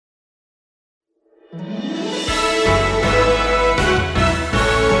He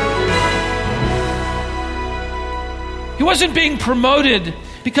wasn't being promoted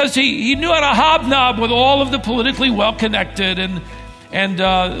because he knew how to hobnob with all of the politically well-connected and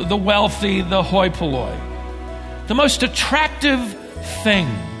the wealthy, the hoi polloi. The most attractive thing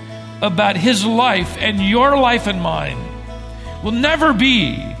about his life and your life and mine will never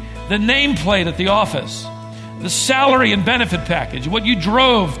be the nameplate at the office, the salary and benefit package, what you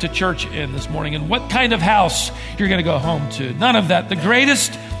drove to church in this morning, and what kind of house you're going to go home to. None of that. The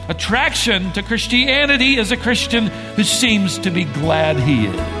greatest attraction to Christianity is a Christian who seems to be glad he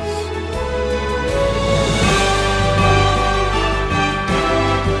is.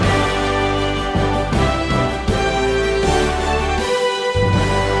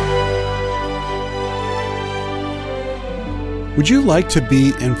 Would you like to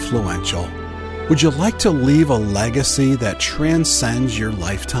be influential? Would you like to leave a legacy that transcends your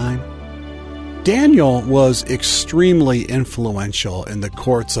lifetime? Daniel was extremely influential in the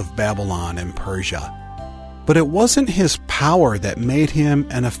courts of Babylon and Persia, but it wasn't his power that made him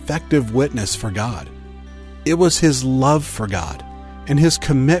an effective witness for God. It was his love for God and his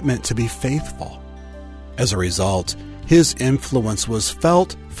commitment to be faithful. As a result, his influence was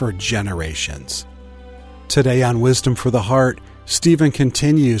felt for generations. Today on Wisdom for the Heart, Stephen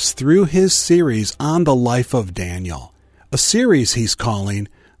continues through his series on the life of Daniel, a series he's calling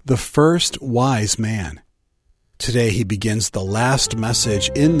The First Wise Man. Today he begins the last message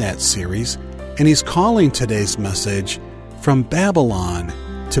in that series, and he's calling today's message From Babylon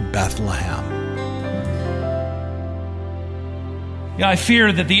to Bethlehem. Yeah, I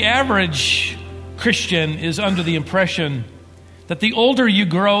fear that the average Christian is under the impression that the older you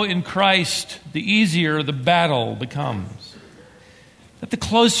grow in Christ, the easier the battle becomes. That the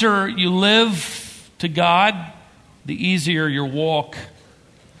closer you live to God, the easier your walk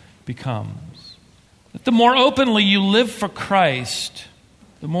becomes. That the more openly you live for Christ,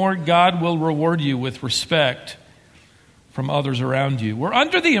 the more God will reward you with respect from others around you. We're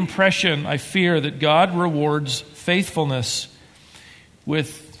under the impression, I fear, that God rewards faithfulness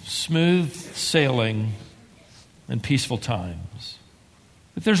with smooth sailing and peaceful times.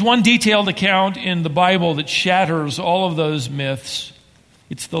 If there's one detailed account in the Bible that shatters all of those myths,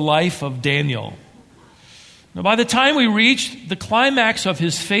 it's the life of Daniel. Now, by the time we reach the climax of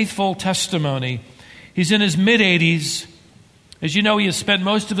his faithful testimony, he's in his mid-80s. As you know, he has spent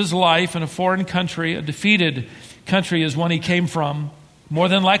most of his life in a foreign country. A defeated country is one he came from. More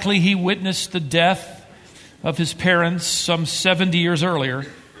than likely, he witnessed the death of his parents some 70 years earlier.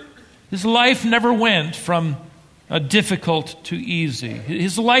 His life never went from difficult to easy.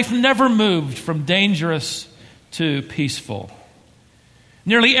 His life never moved from dangerous to peaceful.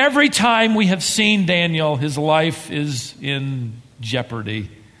 Nearly every time we have seen Daniel, his life is in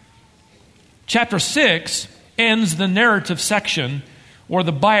jeopardy. Chapter 6 ends the narrative section, or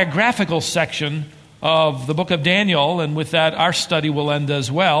the biographical section of the book of Daniel, and with that our study will end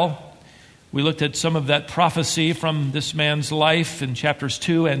as well. We looked at some of that prophecy from this man's life in chapters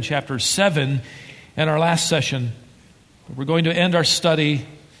 2 and chapter 7 in our last session. We're going to end our study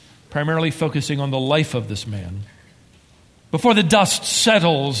primarily focusing on the life of this man. Before the dust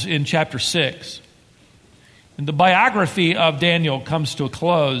settles in chapter 6, and the biography of Daniel comes to a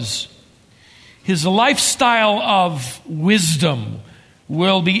close, his lifestyle of wisdom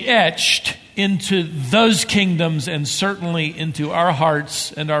will be etched into those kingdoms and certainly into our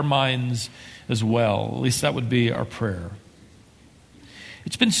hearts and our minds as well. At least that would be our prayer.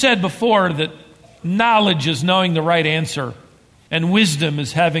 It's been said before that knowledge is knowing the right answer, and wisdom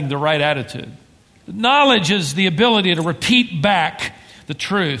is having the right attitude. Knowledge is the ability to repeat back the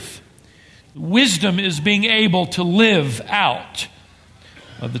truth. Wisdom is being able to live out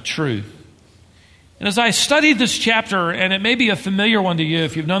of the truth. And as I studied this chapter, and it may be a familiar one to you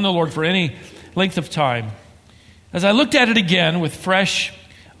if you've known the Lord for any length of time, as I looked at it again with fresh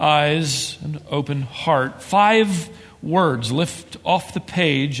eyes and open heart, 5 words lift off the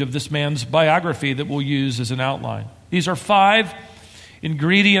page of this man's biography that we'll use as an outline. These are 5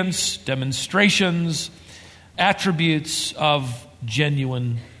 ingredients, demonstrations, attributes of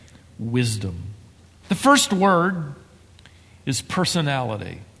genuine wisdom. The first word is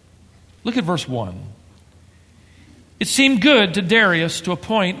personality. Look at verse 1. It seemed good to Darius to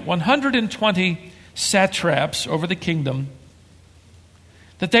appoint 120 satraps over the kingdom,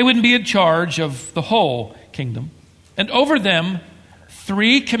 that they would be in charge of the whole kingdom, and over them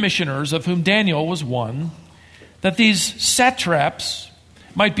 3 commissioners, of whom Daniel was one, that these satraps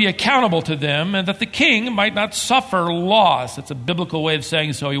might be accountable to them, and that the king might not suffer loss. That's a biblical way of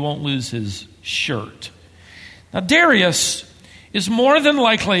saying so he won't lose his shirt. Now, Darius is more than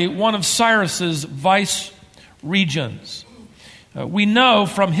likely one of Cyrus's vice regents. We know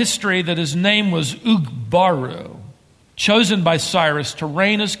from history that his name was Ugbaru, chosen by Cyrus to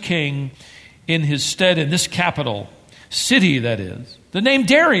reign as king in his stead in this capital city, that is. The name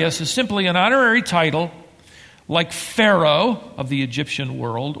Darius is simply an honorary title like Pharaoh of the Egyptian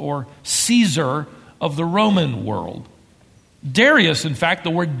world or Caesar of the Roman world. Darius, in fact, the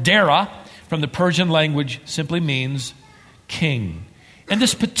word Dara from the Persian language simply means king. And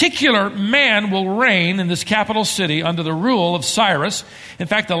this particular man will reign in this capital city under the rule of Cyrus. In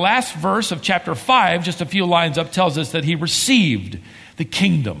fact, the last verse of chapter 5, just a few lines up, tells us that he received the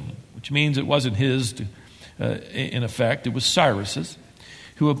kingdom, which means it wasn't his, in effect. It was Cyrus's,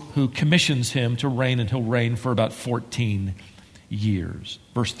 who commissions him to reign, and he'll reign for about 14 years.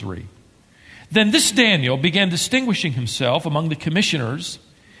 Verse 3. Then this Daniel began distinguishing himself among the commissioners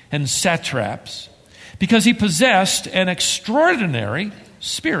and satraps because he possessed an extraordinary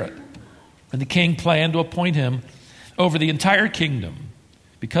spirit. And the king planned to appoint him over the entire kingdom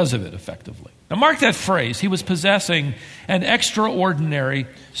because of it, effectively. Now mark that phrase. He was possessing an extraordinary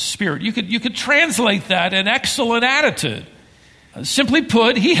spirit. You could translate that an excellent attitude. Simply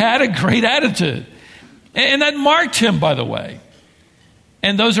put, he had a great attitude. And that marked him, by the way,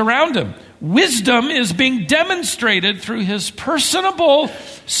 and those around him. Wisdom is being demonstrated through his personable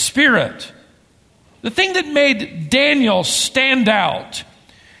spirit. The thing that made Daniel stand out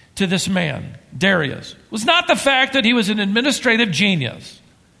to this man, Darius, was not the fact that he was an administrative genius.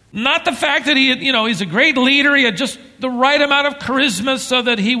 Not the fact that he's a great leader. He had just the right amount of charisma so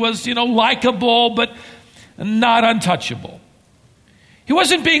that he was, likable, but not untouchable. He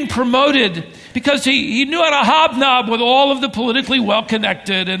wasn't being promoted because he knew how to hobnob with all of the politically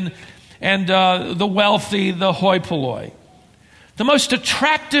well-connected and the wealthy, the hoi polloi. The most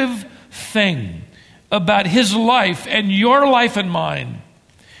attractive thing about his life and your life and mine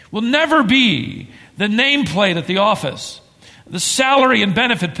will never be the nameplate at the office, the salary and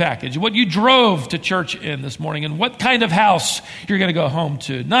benefit package, what you drove to church in this morning, and what kind of house you're going to go home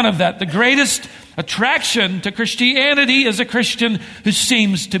to. None of that. The greatest attraction to Christianity is a Christian who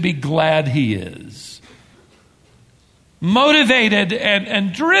seems to be glad he is. Motivated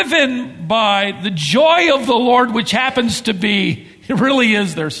and driven by the joy of the Lord, which happens to be, it really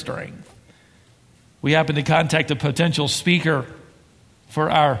is their strength. We happened to contact a potential speaker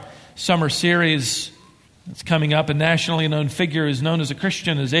for our summer series. It's coming up. A nationally known figure is known as a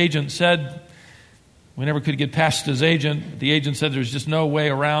Christian. His agent said, we never could get past his agent. The agent said there's just no way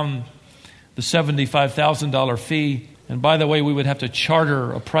around the $75,000 fee. And by the way, we would have to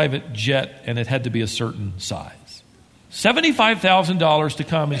charter a private jet, and it had to be a certain size. $75,000 to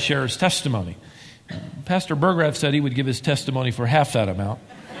come and share his testimony. Pastor Burgraff said he would give his testimony for half that amount.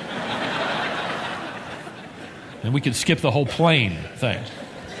 And we could skip the whole plane thing.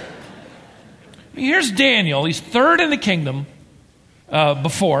 Here's Daniel. He's third in the kingdom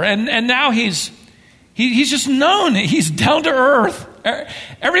before. And now he's just known. He's down to earth.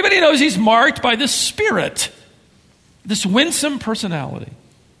 Everybody knows he's marked by this spirit, this winsome personality.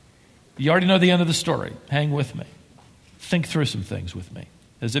 You already know the end of the story. Hang with me. Think through some things with me,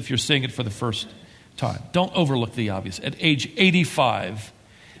 as if you're seeing it for the first time. Don't overlook the obvious. At age 85,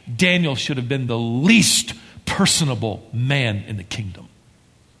 Daniel should have been the least personable man in the kingdom.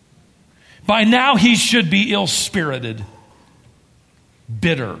 By now, he should be ill-spirited,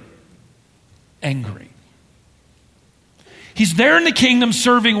 bitter, angry. He's there in the kingdom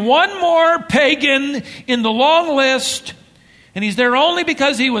serving one more pagan in the long list, and he's there only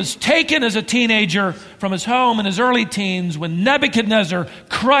because he was taken as a teenager from his home in his early teens when Nebuchadnezzar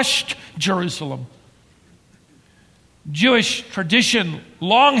crushed Jerusalem. Jewish tradition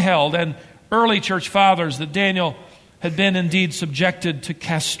long held, and early church fathers, that Daniel had been indeed subjected to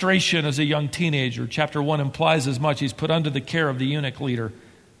castration as a young teenager. Chapter 1 implies as much. He's put under the care of the eunuch leader.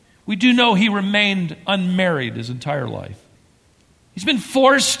 We do know he remained unmarried his entire life. He's been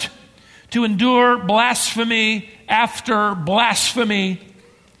forced to endure blasphemy after blasphemy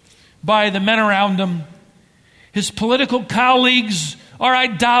by the men around him. His political colleagues are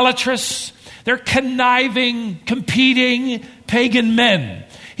idolatrous. They're conniving, competing pagan men.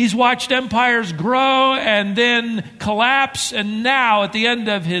 He's watched empires grow and then collapse, and now at the end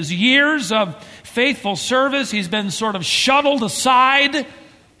of his years of faithful service, he's been sort of shuttled aside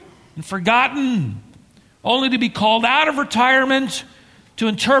and forgotten, only to be called out of retirement to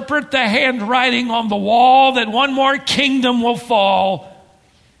interpret the handwriting on the wall that one more kingdom will fall.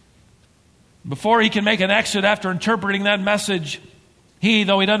 Before he can make an exit after interpreting that message, he,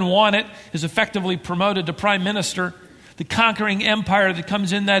 though he doesn't want it, is effectively promoted to prime minister. The conquering empire that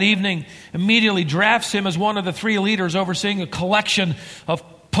comes in that evening immediately drafts him as one of the 3 leaders overseeing a collection of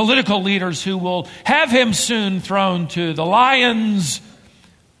political leaders who will have him soon thrown to the lions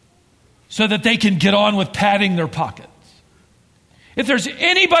so that they can get on with padding their pockets. If there's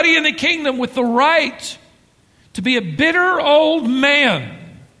anybody in the kingdom with the right to be a bitter old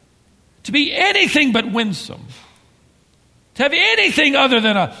man, to be anything but winsome, to have anything other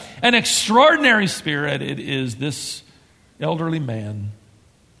than an extraordinary spirit, it is this elderly man,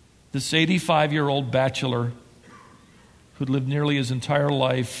 this 85-year-old bachelor who'd lived nearly his entire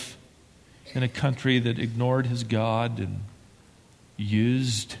life in a country that ignored his God and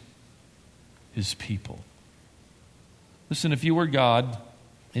used his people. Listen, if you were God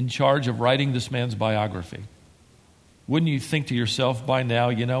in charge of writing this man's biography, wouldn't you think to yourself by now,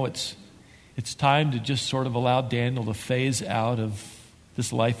 it's time to just sort of allow Daniel to phase out of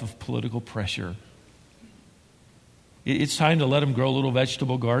this life of political pressure? It's time to let him grow a little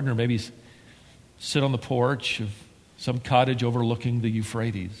vegetable garden, or maybe sit on the porch of some cottage overlooking the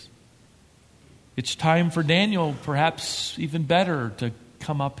Euphrates. It's time for Daniel, perhaps even better, to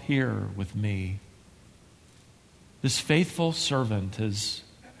come up here with me. This faithful servant it's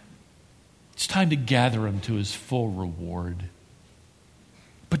time to gather him to his full reward.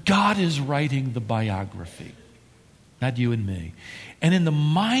 But God is writing the biography, not you and me. And in the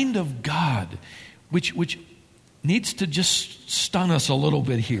mind of God, which needs to just stun us a little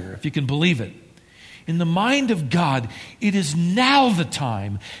bit here, if you can believe it. In the mind of God, it is now the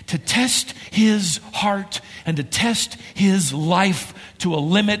time to test his heart and to test his life to a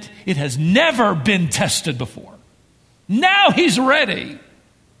limit it has never been tested before. Now he's ready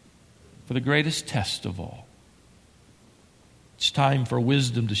for the greatest test of all. It's time for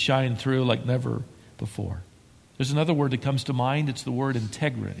wisdom to shine through like never before. There's another word that comes to mind. It's the word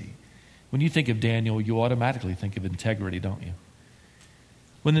integrity. When you think of Daniel, you automatically think of integrity, don't you?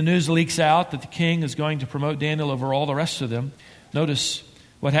 When the news leaks out that the king is going to promote Daniel over all the rest of them, notice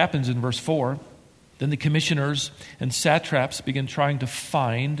what happens in verse 4. Then the commissioners and satraps begin trying to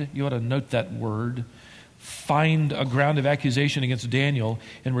find, you ought to note that word, find a ground of accusation against Daniel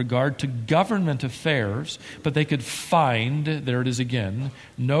in regard to government affairs, but they could find, there it is again,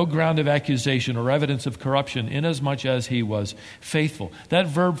 no ground of accusation or evidence of corruption inasmuch as he was faithful. That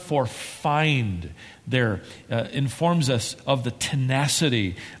verb for find there informs us of the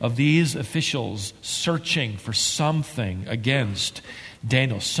tenacity of these officials searching for something against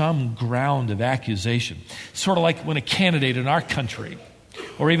Daniel, some ground of accusation. Sort of like when a candidate in our country,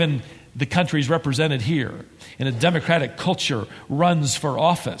 or even the countries represented here in a democratic culture, runs for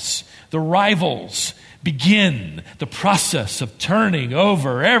office. The rivals begin the process of turning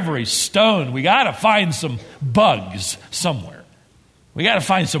over every stone. We got to find some bugs somewhere. We got to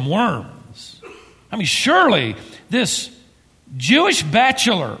find some worms. I mean, surely this Jewish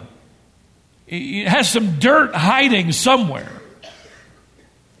bachelor has some dirt hiding somewhere.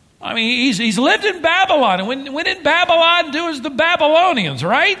 I mean, he's lived in Babylon, and when in Babylon, do as the Babylonians,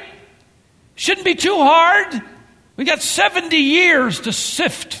 right? Shouldn't be too hard. We got 70 years to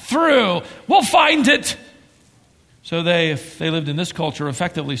sift through. We'll find it. So if they lived in this culture,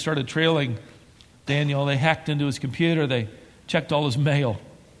 effectively started trailing Daniel. They hacked into his computer. They checked all his mail.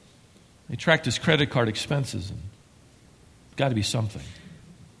 They tracked his credit card expenses. And got to be something.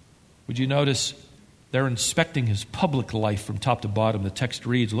 Would you notice they're inspecting his public life from top to bottom? The text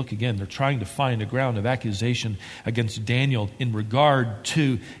reads, look again, they're trying to find a ground of accusation against Daniel in regard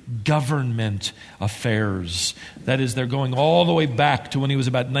to government affairs. That is, they're going all the way back to when he was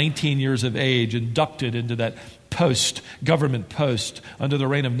about 19 years of age, inducted into that government post under the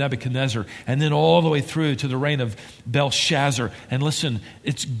reign of Nebuchadnezzar, and then all the way through to the reign of Belshazzar. And listen,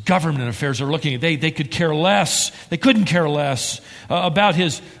 it's government affairs they're looking at. They could care less. They couldn't care less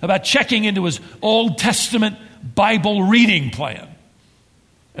about checking into his Old Testament Bible reading plan.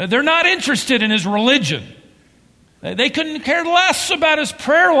 They're not interested in his religion. They couldn't care less about his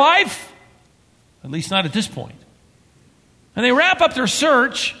prayer life, at least not at this point. And they wrap up their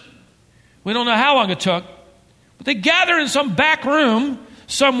search. We don't know how long it took. But they gather in some back room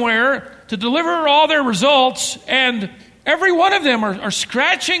somewhere to deliver all their results, and every one of them are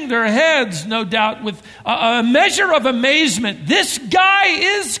scratching their heads, no doubt, with a measure of amazement. This guy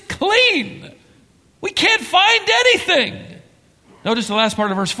is clean. We can't find anything. Notice the last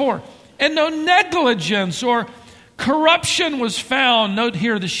part of verse 4. And no negligence or corruption was found. Note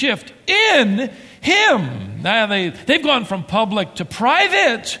here the shift. In him. Now they've gone from public to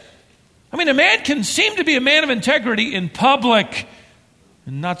private. I mean, a man can seem to be a man of integrity in public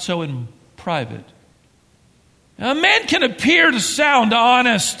and not so in private. A man can appear to sound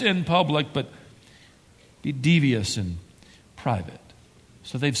honest in public, but be devious in private.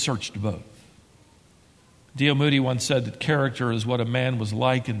 So they've searched both. D.L. Moody once said that character is what a man was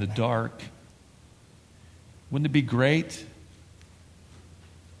like in the dark. Wouldn't it be great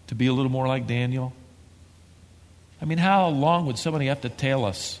to be a little more like Daniel? I mean, how long would somebody have to tail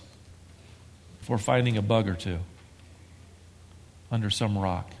us before finding a bug or two under some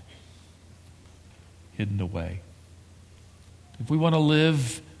rock, hidden away? If we want to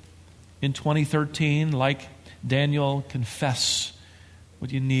live in 2013 like Daniel, confess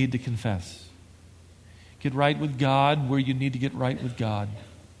what you need to confess. Get right with God where you need to get right with God.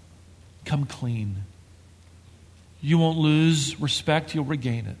 Come clean. You won't lose respect, you'll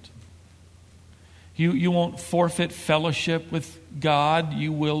regain it. You won't forfeit fellowship with God,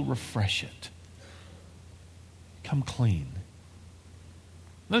 you will refresh it. Come clean.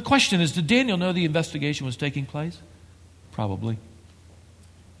 Now the question is, did Daniel know the investigation was taking place? Probably.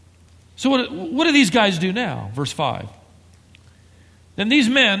 So what do these guys do now? Verse 5. Then these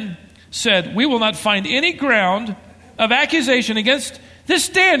men said, we will not find any ground of accusation against this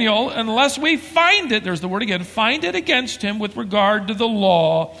Daniel unless we find it, there's the word again, find it against him with regard to the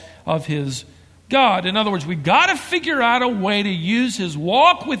law of his God. In other words, we've got to figure out a way to use his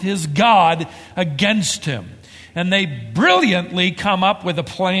walk with his God against him. And they brilliantly come up with a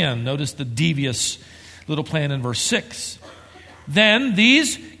plan. Notice the devious little plan in verse 6. Then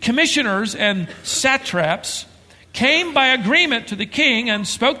these commissioners and satraps came by agreement to the king and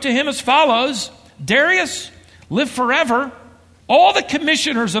spoke to him as follows: Darius, live forever. All the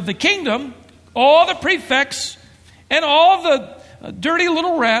commissioners of the kingdom, all the prefects, and all the dirty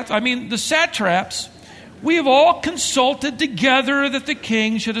little rats, the satraps, we have all consulted together that the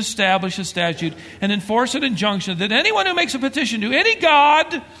king should establish a statute and enforce an injunction that anyone who makes a petition to any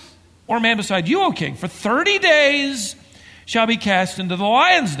god or man beside you, O king, for 30 days shall be cast into the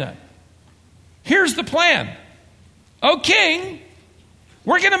lion's den. Here's the plan. O king,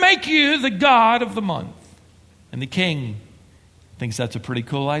 we're going to make you the god of the month. And the king thinks that's a pretty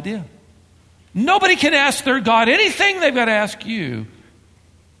cool idea. Nobody can ask their God anything. They've got to ask you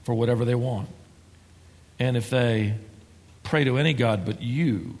for whatever they want. And if they pray to any god but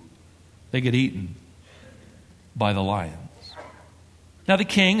you, they get eaten by the lions. Now the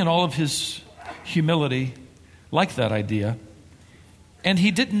king, in all of his humility, liked that idea. And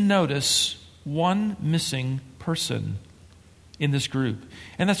he didn't notice one missing person in this group.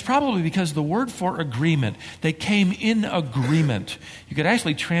 And that's probably because the word for agreement, they came in agreement. You could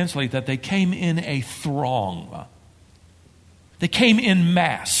actually translate that they came in a throng. They came in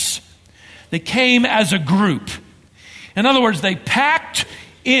mass. They came as a group. In other words, they packed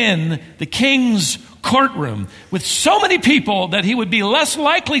in the king's courtroom with so many people that he would be less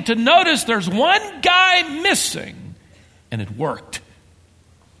likely to notice there's one guy missing. And it worked.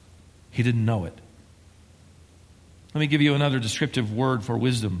 He didn't know it. Let me give you another descriptive word for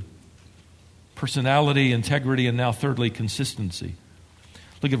wisdom. Personality, integrity, and now thirdly, consistency.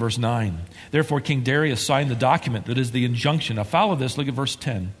 Look at verse 9. Therefore, King Darius signed the document that is the injunction. Now follow this. Look at verse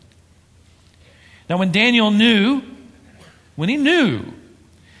 10. Now when Daniel knew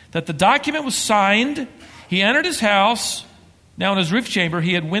that the document was signed, he entered his house. Now in his roof chamber,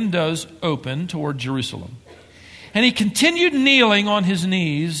 he had windows open toward Jerusalem. And he continued kneeling on his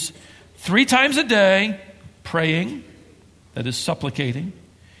knees 3 times a day, praying, that is supplicating,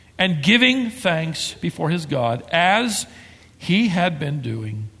 and giving thanks before his God, as he had been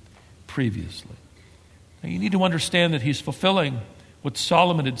doing previously. Now you need to understand that he's fulfilling what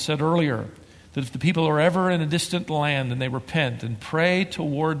Solomon had said earlier, that if the people are ever in a distant land and they repent and pray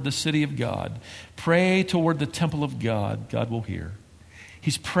toward the city of God, pray toward the temple of God, God will hear.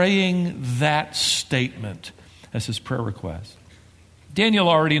 He's praying that statement as his prayer request. Daniel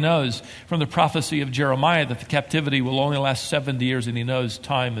already knows from the prophecy of Jeremiah that the captivity will only last 70 years, and he knows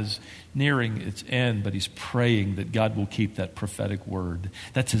time is nearing its end, but he's praying that God will keep that prophetic word.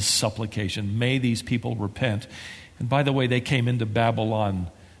 That's his supplication. May these people repent. And by the way, they came into Babylon,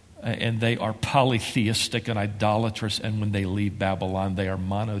 and they are polytheistic and idolatrous, and when they leave Babylon, they are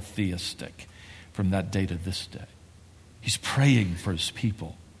monotheistic from that day to this day. He's praying for his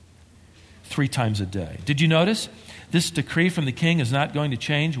people 3 times a day. Did you notice? This decree from the king is not going to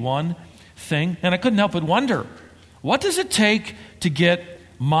change one thing. And I couldn't help but wonder, what does it take to get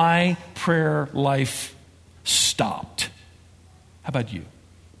my prayer life stopped? How about you?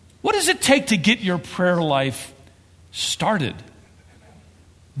 What does it take to get your prayer life started?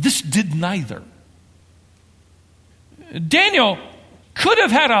 This did neither. Daniel could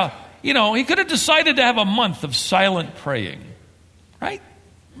have had he could have decided to have a month of silent praying, right?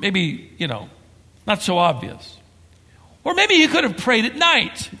 Maybe, not so obvious. Or maybe he could have prayed at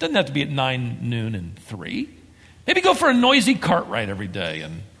night. It doesn't have to be at 9, noon, and 3. Maybe go for a noisy cart ride every day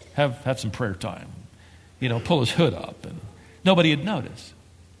and have some prayer time. Pull his hood up and nobody would notice.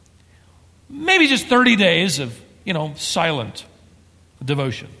 Maybe just 30 days of, silent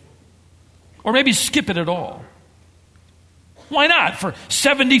devotion. Or maybe skip it at all. Why not? For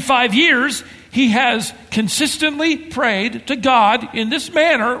 75 years, he has consistently prayed to God in this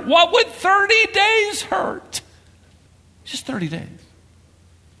manner. What would 30 days hurt? Just 30 days.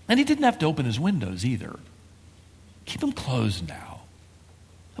 And he didn't have to open his windows either. Keep them closed now.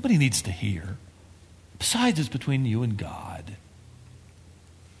 Nobody needs to hear. Besides, it's between you and God.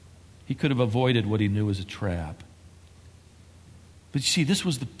 He could have avoided what he knew was a trap. But you see, this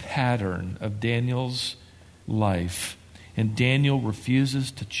was the pattern of Daniel's life. And Daniel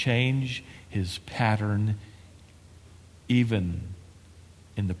refuses to change his pattern even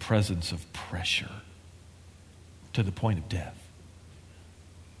in the presence of pressure to the point of death.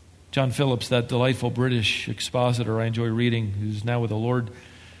 John Phillips, that delightful British expositor I enjoy reading, who's now with the Lord,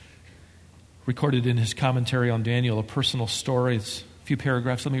 recorded in his commentary on Daniel a personal story. It's a few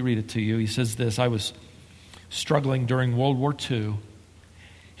paragraphs. Let me read it to you. He says this: I was struggling during World War II.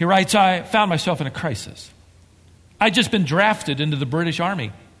 He writes, I found myself in a crisis. I'd just been drafted into the British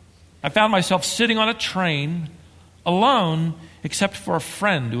Army. I found myself sitting on a train alone, except for a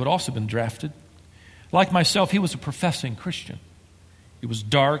friend who had also been drafted. Like myself, he was a professing Christian. It was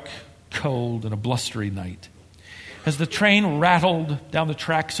dark, cold, and a blustery night. As the train rattled down the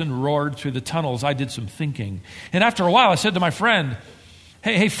tracks and roared through the tunnels, I did some thinking. And after a while, I said to my friend,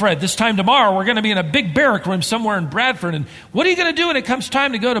 Hey, Fred, this time tomorrow, we're going to be in a big barrack room somewhere in Bradford. And what are you going to do when it comes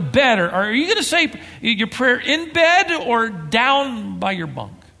time to go to bed? Or are you going to say your prayer in bed or down by your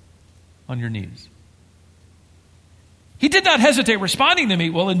bunk on your knees? He did not hesitate responding to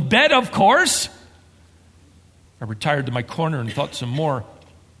me, well, in bed, of course. I retired to my corner and thought some more.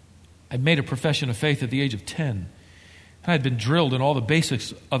 I'd made a profession of faith at the age of 10. I had been drilled in all the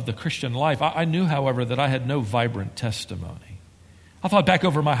basics of the Christian life. I knew, however, that I had no vibrant testimony. I thought back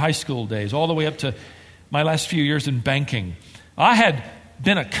over my high school days, all the way up to my last few years in banking. I had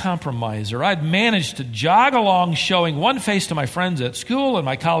been a compromiser. I'd managed to jog along showing one face to my friends at school and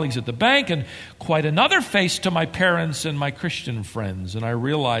my colleagues at the bank and quite another face to my parents and my Christian friends. And I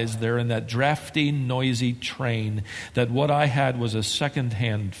realized there in that drafty, noisy train that what I had was a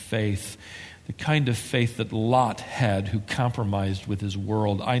second-hand faith, the kind of faith that Lot had, who compromised with his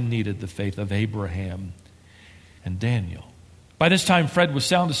world. I needed the faith of Abraham and Daniel. By this time, Fred was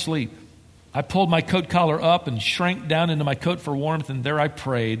sound asleep. I pulled my coat collar up and shrank down into my coat for warmth, and there I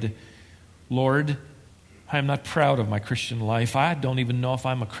prayed, Lord, I am not proud of my Christian life. I don't even know if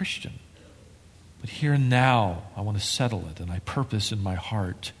I'm a Christian. But here and now, I want to settle it, and I purpose in my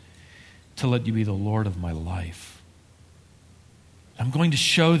heart to let you be the Lord of my life. I'm going to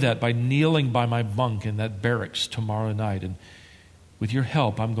show that by kneeling by my bunk in that barracks tomorrow night, and with your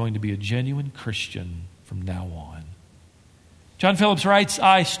help, I'm going to be a genuine Christian from now on. John Phillips writes,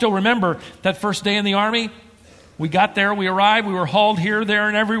 I still remember that first day in the Army. We got there, we arrived, we were hauled here, there,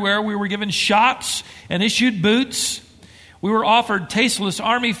 and everywhere. We were given shots and issued boots. We were offered tasteless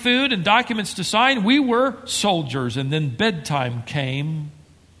Army food and documents to sign. We were soldiers, and then bedtime came.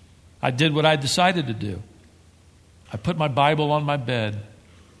 I did what I decided to do. I put my Bible on my bed,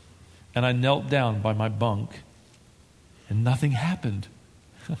 and I knelt down by my bunk, and nothing happened.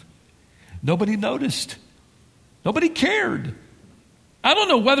 Nobody noticed. Nobody cared. I don't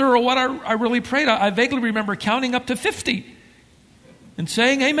know whether or what I really prayed. I vaguely remember counting up to 50 and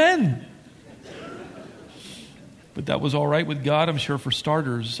saying amen. But that was all right with God, I'm sure. For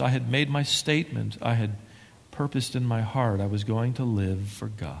starters, I had made my statement. I had purposed in my heart I was going to live for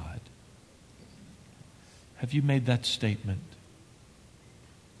God. Have you made that statement?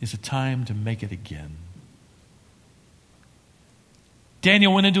 Is it time to make it again?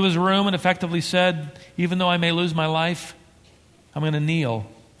 Daniel went into his room and effectively said, even though I may lose my life, I'm going to kneel.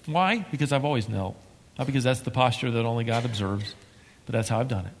 Why? Because I've always knelt. Not because that's the posture that only God observes, but that's how I've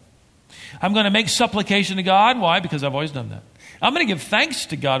done it. I'm going to make supplication to God. Why? Because I've always done that. I'm going to give thanks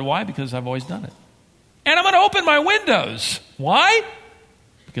to God. Why? Because I've always done it. And I'm going to open my windows. Why?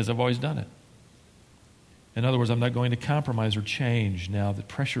 Because I've always done it. In other words, I'm not going to compromise or change now that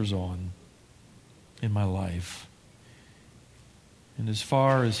pressure's on in my life. And as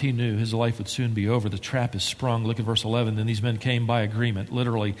far as he knew, his life would soon be over. The trap is sprung. Look at verse 11. Then these men came by agreement.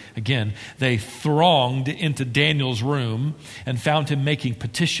 Literally, again, they thronged into Daniel's room and found him making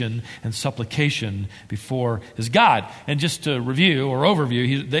petition and supplication before his God. And just to review or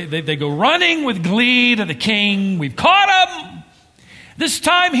overview, they go running with glee to the king. We've caught him. This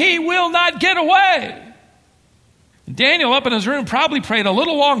time he will not get away. And Daniel up in his room probably prayed a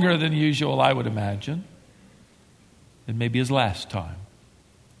little longer than usual, I would imagine. It may be his last time.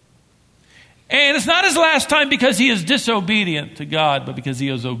 And it's not his last time because he is disobedient to God, but because he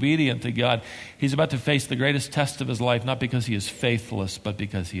is obedient to God. He's about to face the greatest test of his life, not because he is faithless, but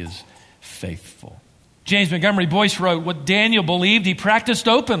because he is faithful. James Montgomery Boyce wrote, what Daniel believed, he practiced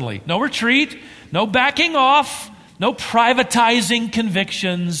openly. No retreat, no backing off, no privatizing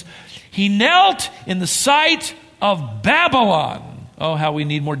convictions. He knelt in the sight of Babylon. Oh, how we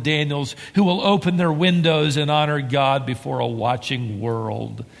need more Daniels who will open their windows and honor God before a watching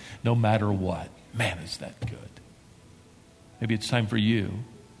world, no matter what. Man, is that good. Maybe it's time for you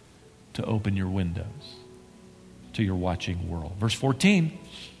to open your windows to your watching world. Verse 14,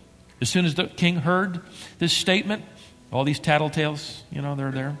 as soon as the king heard this statement, all these tattletales,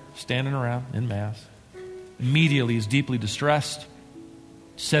 they're there standing around en masse. Immediately he's deeply distressed,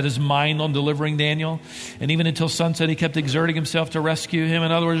 set his mind on delivering Daniel, and even until sunset he kept exerting himself to rescue him.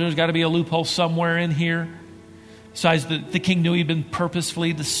 In other words, there's got to be a loophole somewhere in here. Besides, the king knew he'd been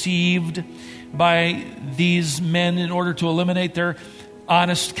purposefully deceived by these men in order to eliminate their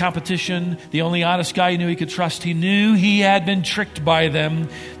honest competition. The only honest guy he knew he could trust. He knew he had been tricked by them.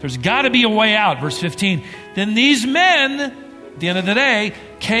 There's got to be a way out. Verse 15. Then these men, at the end of the day,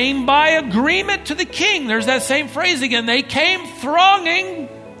 came by agreement to the king. There's that same phrase again. They came thronging.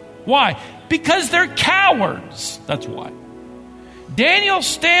 Why? Because they're cowards. That's why. Daniel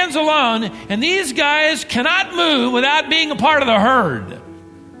stands alone, and these guys cannot move without being a part of the herd.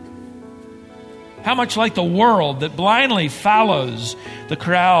 How much like the world that blindly follows the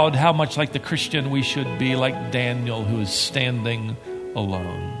crowd, how much like the Christian we should be, like Daniel who is standing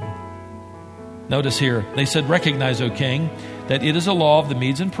alone. Notice here, they said, recognize, O king, that it is a law of the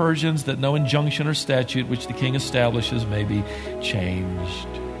Medes and Persians that no injunction or statute which the king establishes may be changed.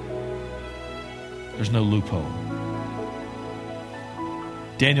 There's no loophole.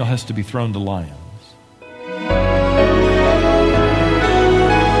 Daniel has to be thrown to lions.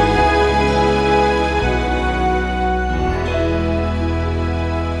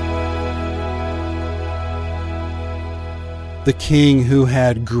 The king, who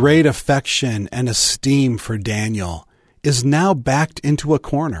had great affection and esteem for Daniel, is now backed into a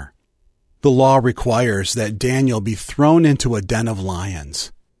corner. The law requires that Daniel be thrown into a den of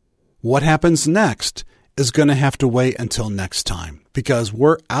lions. What happens next is going to have to wait until next time, because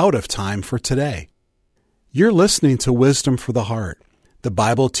we're out of time for today. You're listening to Wisdom for the Heart, the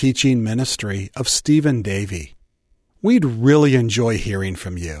Bible teaching ministry of Stephen Davey. We'd really enjoy hearing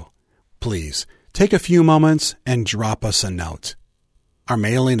from you. Please take a few moments and drop us a note. Our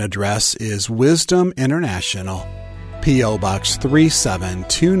mailing address is Wisdom International, P.O. Box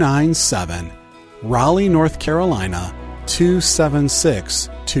 37297, Raleigh, North Carolina,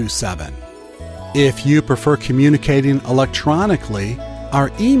 27627. If you prefer communicating electronically, our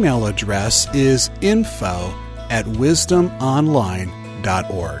email address is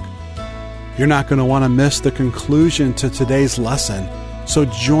info@wisdomonline.org. You're not going to want to miss the conclusion to today's lesson, so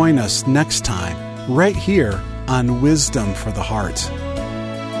join us next time right here on Wisdom for the Heart.